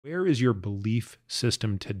Where is your belief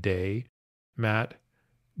system today, Matt,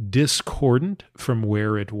 discordant from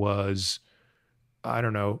where it was, I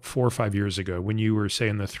don't know, 4 or 5 years ago when you were, say,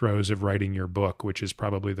 in the throes of writing your book, which is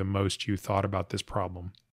probably the most you thought about this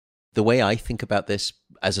problem? The way I think about this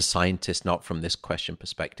as a scientist, not from this question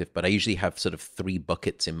perspective, but I usually have sort of 3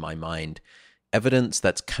 buckets in my mind. Evidence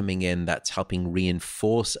that's coming in that's helping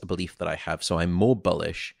reinforce a belief that I have, so I'm more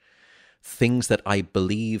bullish. Things that I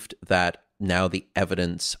believed that now the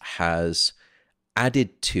evidence has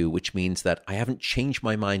added to, which means that I haven't changed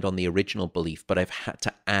my mind on the original belief, but I've had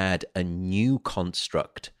to add a new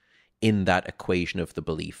construct in that equation of the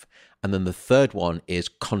belief. And then the third one is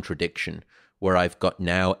contradiction, where I've got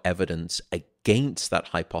now evidence against that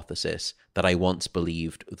hypothesis that I once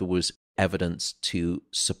believed there was evidence to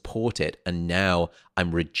support it. And now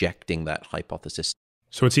I'm rejecting that hypothesis.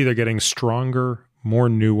 So it's either getting stronger, more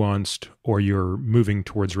nuanced, or you're moving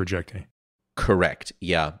towards rejecting. Correct.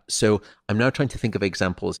 Yeah. So I'm now trying to think of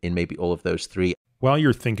examples in maybe all of those 3. While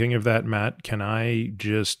you're thinking of that, Matt, can I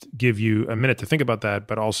just give you a minute to think about that,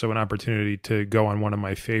 but also an opportunity to go on one of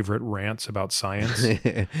my favorite rants about science,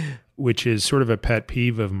 which is sort of a pet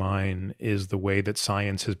peeve of mine, is the way that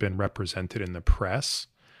science has been represented in the press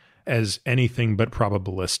as anything but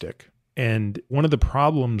probabilistic. And one of the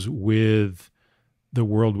problems with the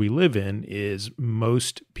world we live in is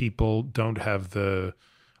most people don't have the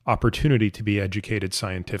opportunity to be educated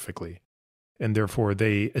scientifically. And therefore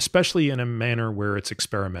they, especially in a manner where it's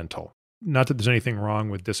experimental. Not that there's anything wrong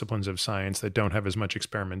with disciplines of science that don't have as much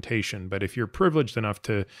experimentation, but if you're privileged enough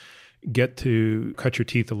to get to cut your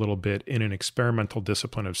teeth a little bit in an experimental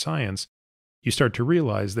discipline of science, you start to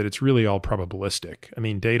realize that it's really all probabilistic. I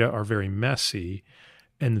mean, data are very messy,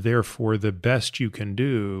 and therefore the best you can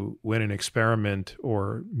do when an experiment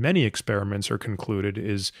or many experiments are concluded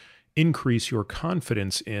is increase your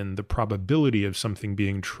confidence in the probability of something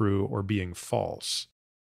being true or being false.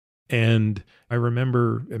 And I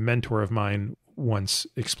remember a mentor of mine once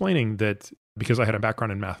explaining that, because I had a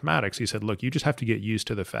background in mathematics, he said, look, you just have to get used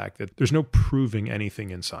to the fact that there's no proving anything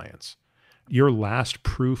in science. Your last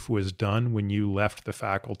proof was done when you left the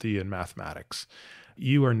faculty in mathematics.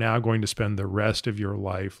 You are now going to spend the rest of your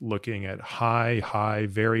life looking at high,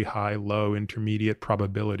 very high, low, intermediate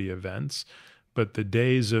probability events. But the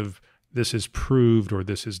days of this is proved or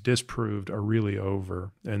this is disproved are really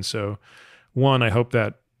over. And so, one, I hope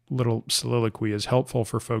that little soliloquy is helpful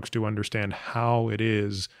for folks to understand how it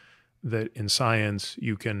is that in science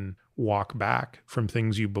you can walk back from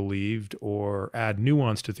things you believed or add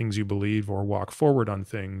nuance to things you believe or walk forward on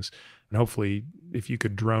things. And hopefully, if you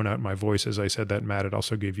could drone out my voice as I said that, Matt, it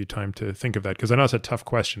also gave you time to think of that, because I know it's a tough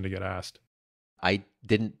question to get asked. I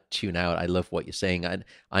didn't tune out. I love what you're saying.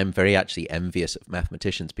 I'm very actually envious of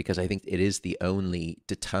mathematicians, because I think it is the only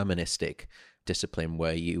deterministic discipline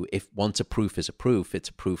where if once a proof is a proof, it's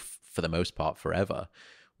a proof for the most part forever.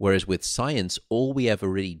 Whereas with science, all we ever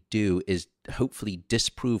really do is hopefully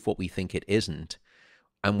disprove what we think it isn't,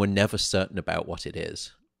 and we're never certain about what it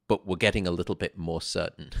is. But we're getting a little bit more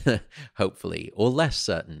certain, hopefully, or less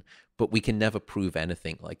certain. But we can never prove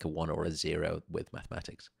anything like a 1 or a 0 with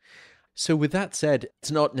mathematics. So with that said,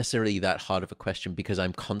 it's not necessarily that hard of a question, because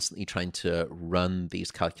I'm constantly trying to run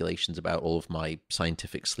these calculations about all of my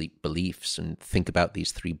scientific sleep beliefs and think about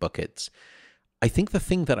these 3 buckets. I think the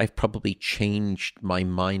thing that I've probably changed my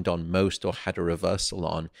mind on most, or had a reversal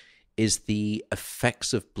on, is the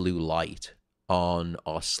effects of blue light on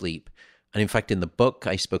our sleep. And in fact, in the book,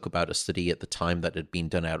 I spoke about a study at the time that had been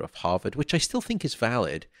done out of Harvard, which I still think is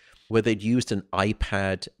valid, where they'd used an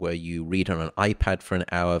iPad, where you read on an iPad for an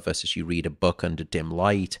hour versus you read a book under dim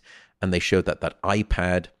light. And they showed that that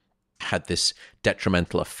iPad had this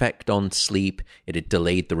detrimental effect on sleep. It had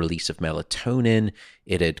delayed the release of melatonin.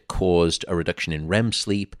 It had caused a reduction in REM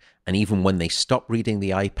sleep. And even when they stopped reading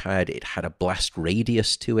the iPad, it had a blast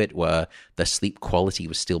radius to it where the sleep quality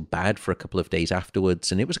was still bad for a couple of days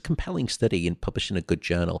afterwards. And it was a compelling study and published in a good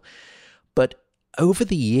journal. But over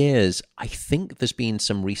the years, I think there's been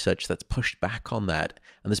some research that's pushed back on that.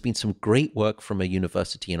 And there's been some great work from a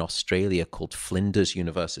university in Australia called Flinders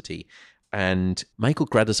University. And Michael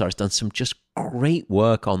Gradisar has done some just great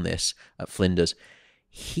work on this at Flinders.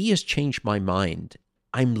 He has changed my mind.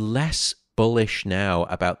 I'm less bullish now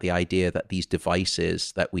about the idea that these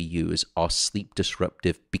devices that we use are sleep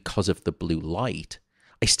disruptive because of the blue light.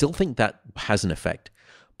 I still think that has an effect.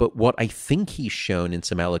 But what I think he's shown in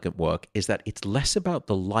some elegant work is that it's less about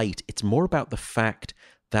the light. It's more about the fact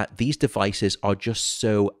that these devices are just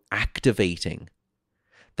so activating,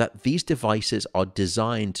 that these devices are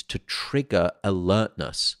designed to trigger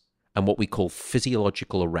alertness and what we call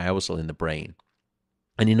physiological arousal in the brain.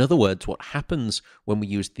 And in other words, what happens when we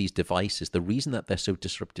use these devices, the reason that they're so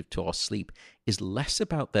disruptive to our sleep is less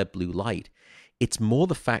about their blue light. It's more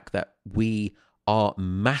the fact that we are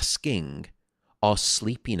masking our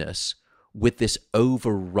sleepiness with this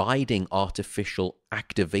overriding artificial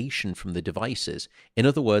activation from the devices. In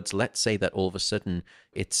other words, let's say that all of a sudden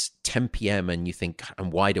it's 10 p.m. and you think,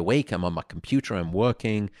 I'm wide awake, I'm on my computer, I'm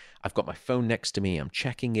working, I've got my phone next to me, I'm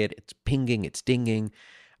checking it, it's pinging, it's dinging.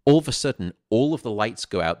 All of a sudden, all of the lights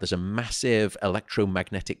go out. There's a massive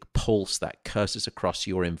electromagnetic pulse that curses across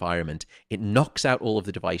your environment. It knocks out all of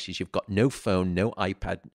the devices. You've got no phone, no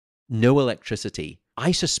iPad, no electricity.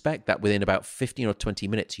 I suspect that within about 15 or 20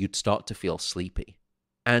 minutes, you'd start to feel sleepy.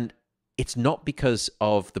 And it's not because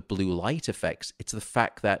of the blue light effects. It's the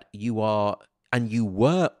fact that you are, and you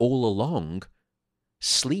were all along,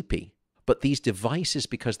 sleepy. But these devices,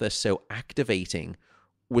 because they're so activating,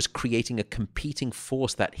 was creating a competing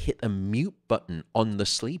force that hit a mute button on the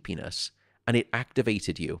sleepiness, and it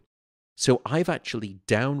activated you. So I've actually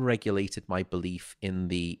downregulated my belief in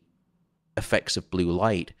the effects of blue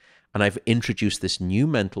light, and I've introduced this new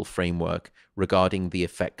mental framework regarding the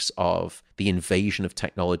effects of the invasion of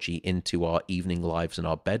technology into our evening lives and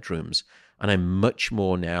our bedrooms. And I'm much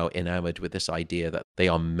more now enamored with this idea that they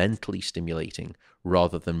are mentally stimulating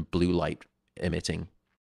rather than blue light emitting.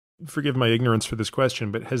 Forgive my ignorance for this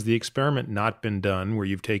question, but has the experiment not been done where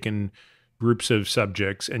you've taken groups of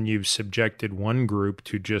subjects and you've subjected one group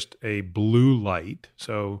to just a blue light,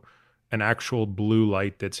 so an actual blue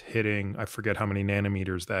light that's hitting, I forget how many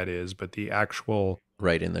nanometers that is, but the actual...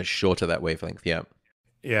 Right, in the shorter that wavelength, yeah.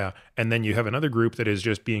 Yeah, and then you have another group that is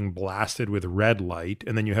just being blasted with red light,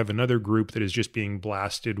 and then you have another group that is just being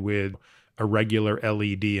blasted with a regular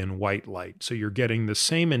LED and white light. So you're getting the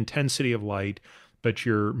same intensity of light, but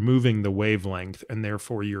you're moving the wavelength, and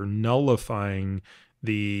therefore you're nullifying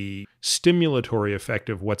the stimulatory effect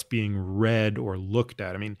of what's being read or looked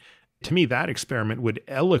at. I mean, to me, that experiment would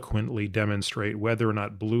eloquently demonstrate whether or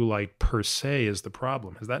not blue light per se is the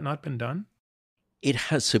problem. Has that not been done? It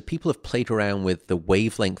has. So people have played around with the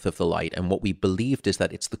wavelength of the light, and what we believed is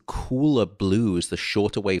that it's the cooler blues, the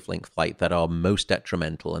shorter wavelength light, that are most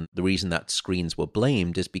detrimental. And the reason that screens were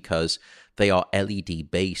blamed is because they are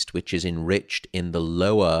LED based, which is enriched in the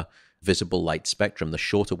lower visible light spectrum, the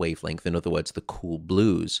shorter wavelength, in other words, the cool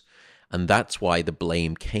blues. And that's why the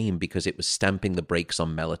blame came, because it was stamping the brakes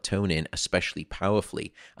on melatonin especially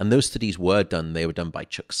powerfully. And those studies were done. They were done by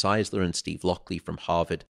Chuck Seisler and Steve Lockley from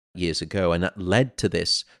Harvard years ago, and that led to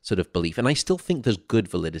this sort of belief. And I still think there's good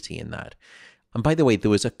validity in that. And by the way,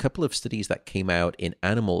 there was a couple of studies that came out in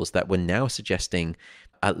animals that were now suggesting,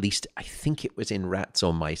 at least I think it was in rats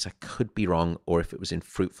or mice, I could be wrong, or if it was in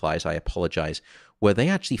fruit flies, I apologize, where they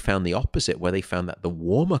actually found the opposite, where they found that the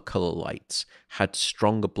warmer color lights had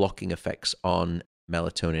stronger blocking effects on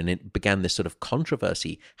melatonin. It began this sort of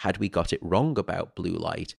controversy. Had we got it wrong about blue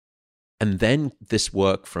light? And then this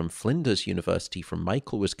work from Flinders University, from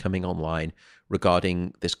Michael, was coming online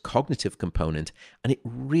regarding this cognitive component. And it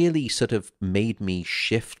really sort of made me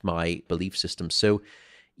shift my belief system. So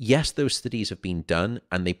yes, those studies have been done,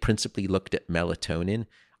 and they principally looked at melatonin.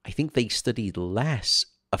 I think they studied less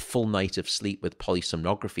a full night of sleep with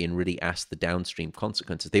polysomnography and really asked the downstream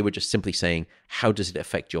consequences. They were just simply saying, how does it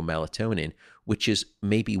affect your melatonin? Which is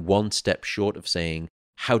maybe one step short of saying,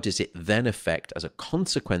 how does it then affect, as a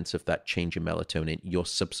consequence of that change in melatonin, your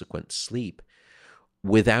subsequent sleep?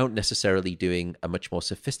 Without necessarily doing a much more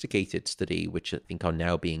sophisticated study, which I think are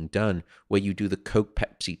now being done, where you do the Coke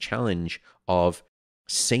Pepsi challenge of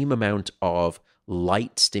same amount of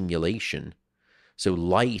light stimulation. So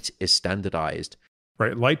light is standardized.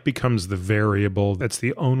 Right. Light becomes the variable. That's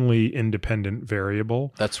the only independent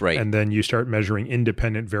variable. That's right. And then you start measuring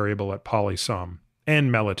independent variable at polysom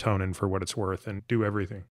and melatonin for what it's worth, and do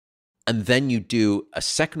everything. And then you do a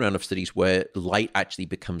second round of studies where light actually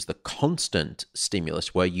becomes the constant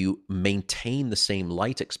stimulus, where you maintain the same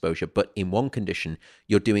light exposure, but in one condition,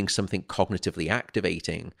 you're doing something cognitively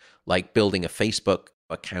activating, like building a Facebook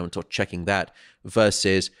account or checking that,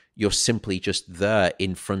 versus you're simply just there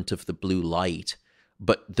in front of the blue light,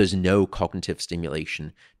 but there's no cognitive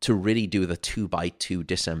stimulation, to really do the 2x2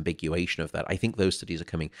 disambiguation of that. I think those studies are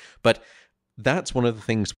coming. But that's one of the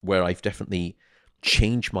things where I've definitely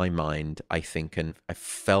changed my mind, I think, and I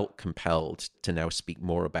felt compelled to now speak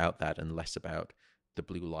more about that and less about the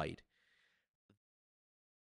blue light.